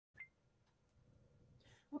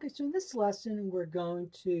Okay, so in this lesson, we're going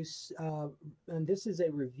to, and this is a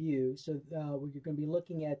review, so we're going to be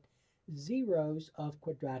looking at zeros of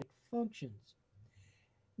quadratic functions.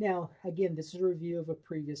 Now, again, this is a review of a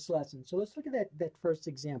previous lesson. So let's look at that first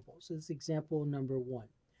example. So this is example number one.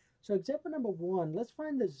 So example number one, let's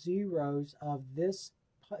find the zeros of this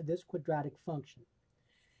quadratic function.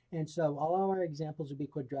 And so all of our examples will be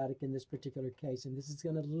quadratic in this particular case, and this is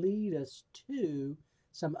going to lead us to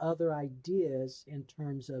some other ideas in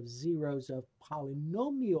terms of zeros of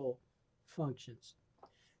polynomial functions.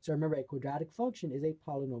 So remember, a quadratic function is a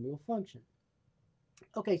polynomial function.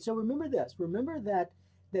 Okay, so remember this. Remember that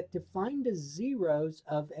to find the zeros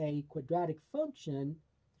of a quadratic function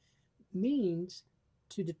means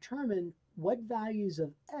to determine what values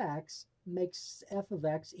of x makes f of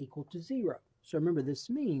x equal to 0. So remember, this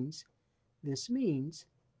means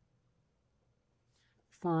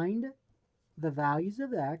find the values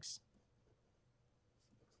of x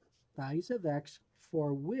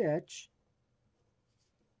for which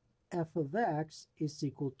f of x is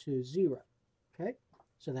equal to 0. Okay,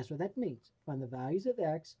 so that's what that means. Find the values of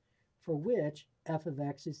x for which f of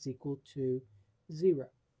x is equal to 0.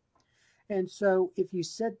 And so if you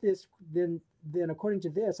set this, then according to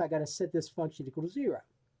this, I got to set this function equal to 0.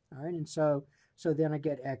 All right, and so then I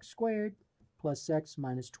get x squared plus x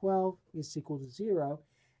minus 12 is equal to 0.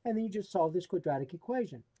 And then you just solve this quadratic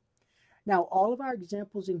equation. Now, all of our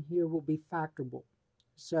examples in here will be factorable.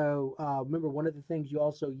 So remember, one of the things you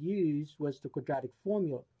also used was the quadratic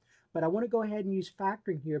formula. But I want to go ahead and use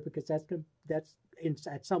factoring here because at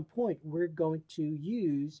some point we're going to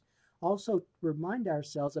use, also remind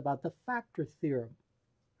ourselves about the factor theorem.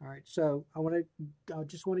 All right, so I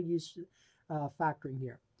just want to use factoring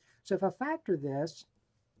here. So if I factor this,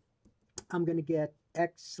 I'm going to get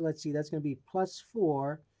x, let's see, that's going to be plus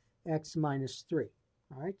 4x minus 3.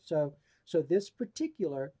 All right, so this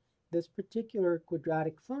particular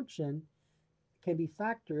quadratic function can be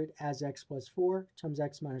factored as x plus 4 times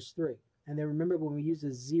x minus 3. And then remember, when we use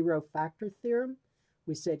the zero factor theorem,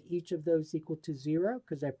 we said each of those equal to 0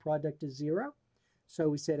 because that product is 0. So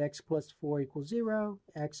we said x plus 4 equals 0,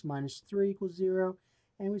 x minus 3 equals 0,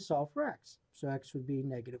 and we solve for x. So x would be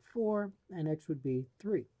negative 4 and x would be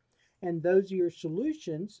 3. And those are your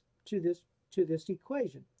solutions to this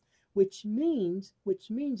equation, which means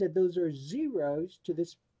that those are zeros to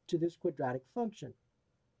this quadratic function.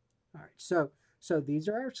 All right, so these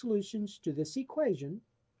are our solutions to this equation,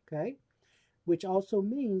 okay, which also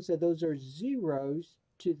means that those are zeros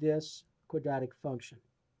to this quadratic function.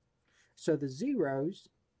 So the zeros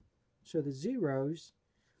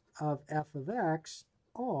of f of x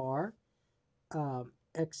are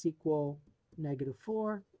x equal negative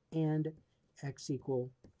 4 and x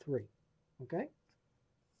equal 3, okay?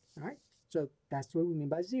 All right, so that's what we mean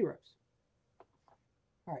by zeros.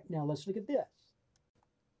 All right, now let's look at this.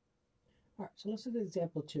 All right, so let's look at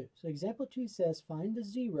example 2. So example 2 says find the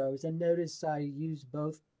zeros, and notice I use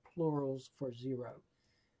both plurals for 0.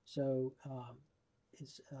 So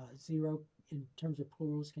it's 0 in terms of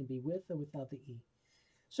plurals can be with or without the e.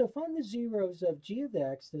 So find the zeros of g of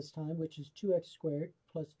x this time, which is 2x squared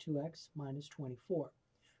plus 2x minus 24.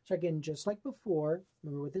 So again, just like before,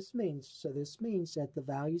 remember what this means. So this means that the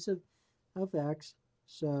values of x,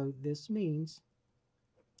 so this means,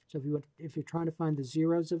 so if you're trying to find the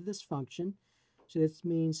zeros of this function, so this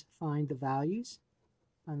means find the values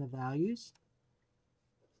of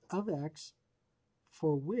x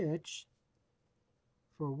for which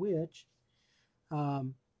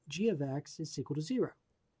g of x is equal to 0.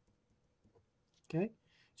 Okay,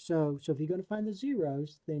 so if you're going to find the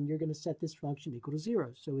zeros, then you're going to set this function equal to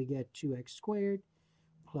 0. So we get 2x squared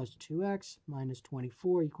plus 2x minus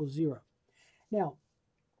 24 equals 0. Now,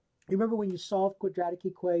 remember when you solve quadratic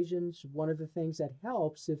equations, one of the things that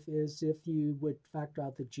helps is if you would factor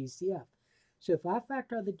out the GCF. So if I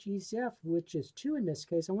factor out the GCF, which is 2 in this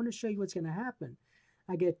case, I want to show you what's going to happen.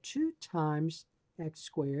 I get 2 times x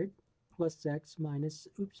squared plus x minus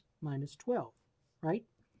 12, right?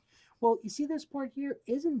 Well, you see this part here?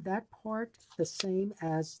 Isn't that part the same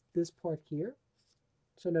as this part here?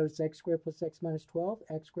 So notice x squared plus x minus 12,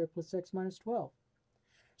 x squared plus x minus 12.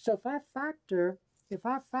 So if I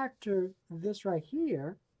factor this right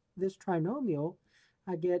here, this trinomial,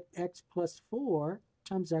 I get x plus 4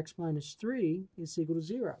 times x minus 3 is equal to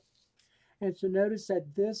 0. And so notice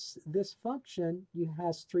that this function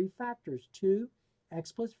has 3 factors, 2,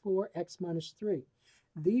 x plus 4, x minus 3.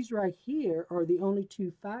 These right here are the only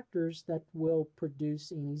 2 factors that will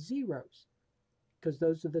produce any zeros, because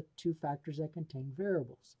those are the 2 factors that contain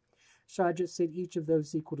variables. So I just said each of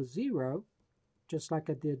those equal to 0, just like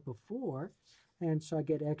I did before. And so I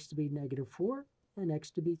get x to be negative 4 and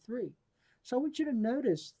x to be 3. So I want you to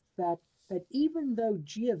notice that even though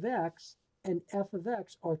g of x and f of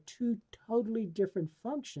x are two totally different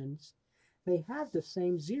functions, they have the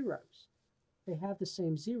same zeros. They have the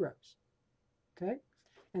same zeros, okay?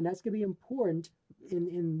 And that's going to be important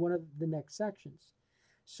in one of the next sections.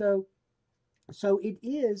 So it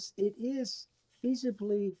is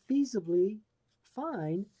feasibly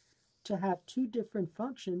fine to have two different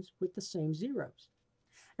functions with the same zeros.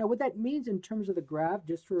 Now, what that means in terms of the graph,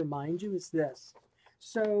 just to remind you, is this.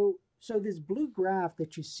 So this blue graph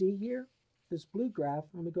that you see here, this blue graph,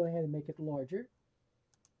 let me go ahead and make it larger.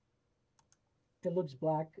 It looks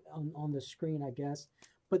black on the screen, I guess.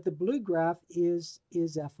 But the blue graph is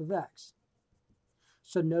f of x.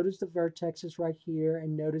 So notice the vertexes right here,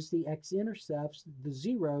 and notice the x-intercepts. The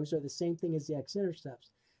zeros are the same thing as the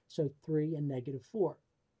x-intercepts. So 3 and -4.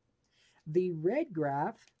 The red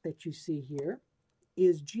graph that you see here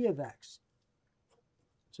is g of x.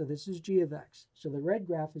 So this is g of x. So the red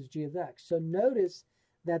graph is g of x. So notice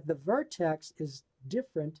that the vertex is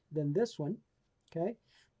different than this one, okay?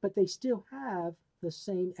 But they still have the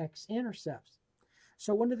same x-intercepts.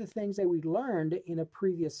 So one of the things that we learned in a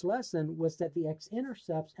previous lesson was that the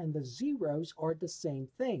x-intercepts and the zeros are the same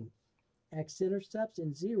thing. X-intercepts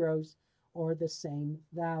and zeros are the same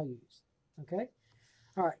values, okay?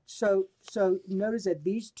 All right, so notice that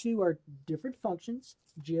these two are different functions.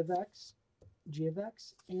 G of x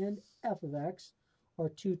and f of x are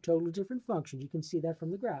two totally different functions. You can see that from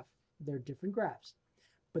the graph. They're different graphs,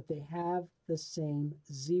 but they have the same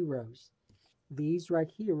zeros. These right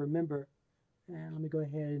here, remember, and let me go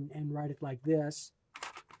ahead and write it like this.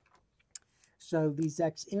 So these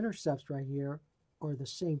x-intercepts right here are the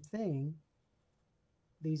same thing.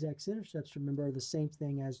 These x-intercepts, remember, are the same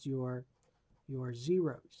thing as your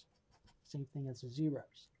zeros. Same thing as the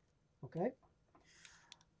zeros. Okay?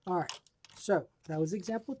 All right. So that was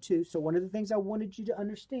example 2. So one of the things I wanted you to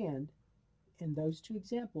understand in those two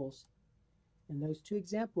examples,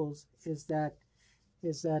 is that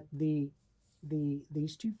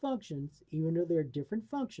these two functions, even though they're different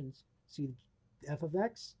functions, see, f of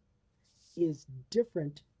x is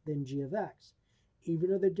different than g of x. Even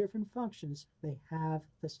though they're different functions, they have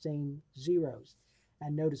the same zeros.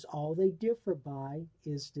 And notice all they differ by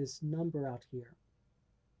is this number out here.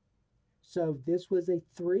 So if this was a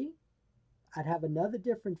 3, I'd have another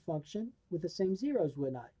different function with the same zeros,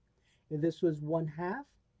 wouldn't I? If this was 1/2,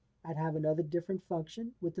 I'd have another different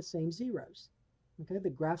function with the same zeros. Okay, the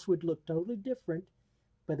graphs would look totally different,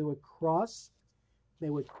 but they would cross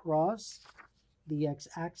the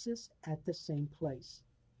x-axis at the same place.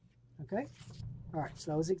 Okay? All right,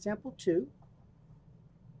 so that was example 2.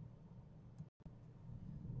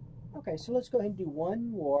 Okay, so let's go ahead and do one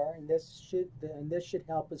more, and this should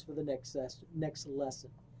help us for the next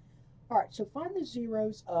lesson. All right, so find the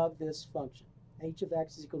zeros of this function. H of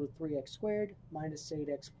x is equal to 3x squared minus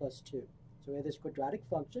 8x plus 2. So we have this quadratic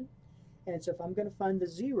function. And so if I'm going to find the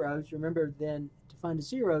zeros, remember then to find the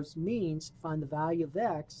zeros means find the value of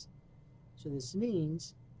x. So this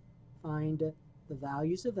means find the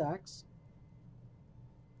values of x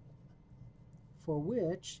for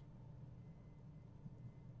which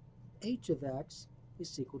h of x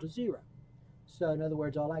is equal to 0. So in other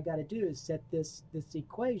words, all I got to do is set this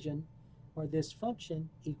equation or this function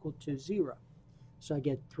equal to 0. So I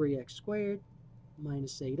get 3x squared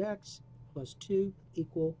minus 8x plus 2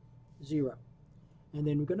 equal 0. And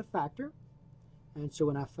then we're going to factor. And so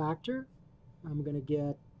when I factor, I'm going to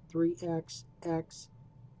get 3x, x.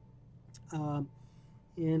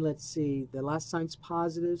 And let's see, the last sign's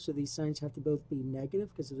positive, so these signs have to both be negative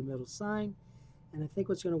because of the middle sign. And I think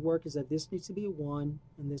what's going to work is that this needs to be a 1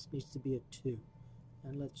 and this needs to be a 2.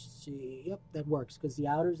 And let's see, yep, that works because the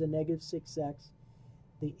outer is a negative 6x.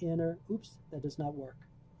 The inner, oops, that does not work.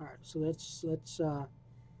 All right, so let's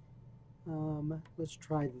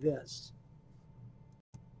try this.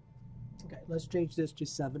 Okay, let's change this to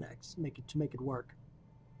 7x, to make it work.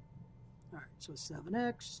 All right, so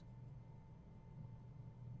 7x.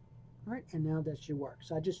 All right, and now that should work.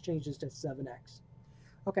 So I just changed this to 7x.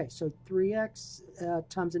 Okay, so 3x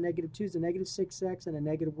times a negative 2 is a negative 6x, and a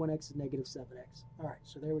negative 1x is negative 7x. All right,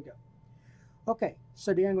 so there we go. Okay,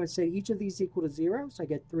 so then I'm going to say each of these equal to 0. So I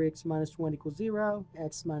get 3x minus 1 equals 0,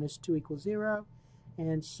 x minus 2 equals 0.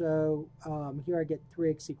 And so here I get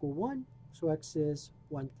 3x equal 1, so x is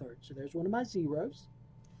 1/3. So there's one of my zeros.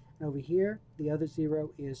 And over here, the other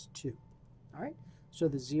 0 is 2. All right, so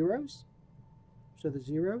the zeros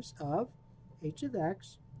of h of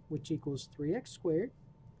x, which equals 3x squared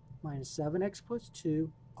minus 7x plus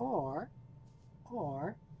 2 are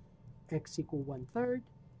x equal 1/3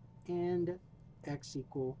 and x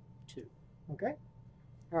equal 2. Okay?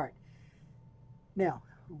 All right. Now,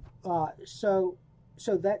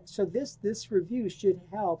 this review should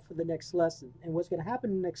help for the next lesson. And what's going to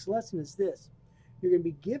happen in the next lesson is this: you're going to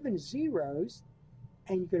be given zeros,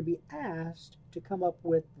 and you're going to be asked to come up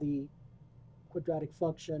with the quadratic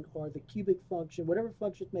function or the cubic function, whatever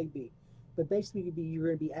function it may be. But basically, you're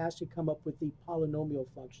going to be asked to come up with the polynomial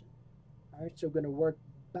function. All right, so we're going to work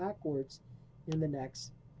backwards in the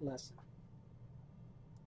next lesson.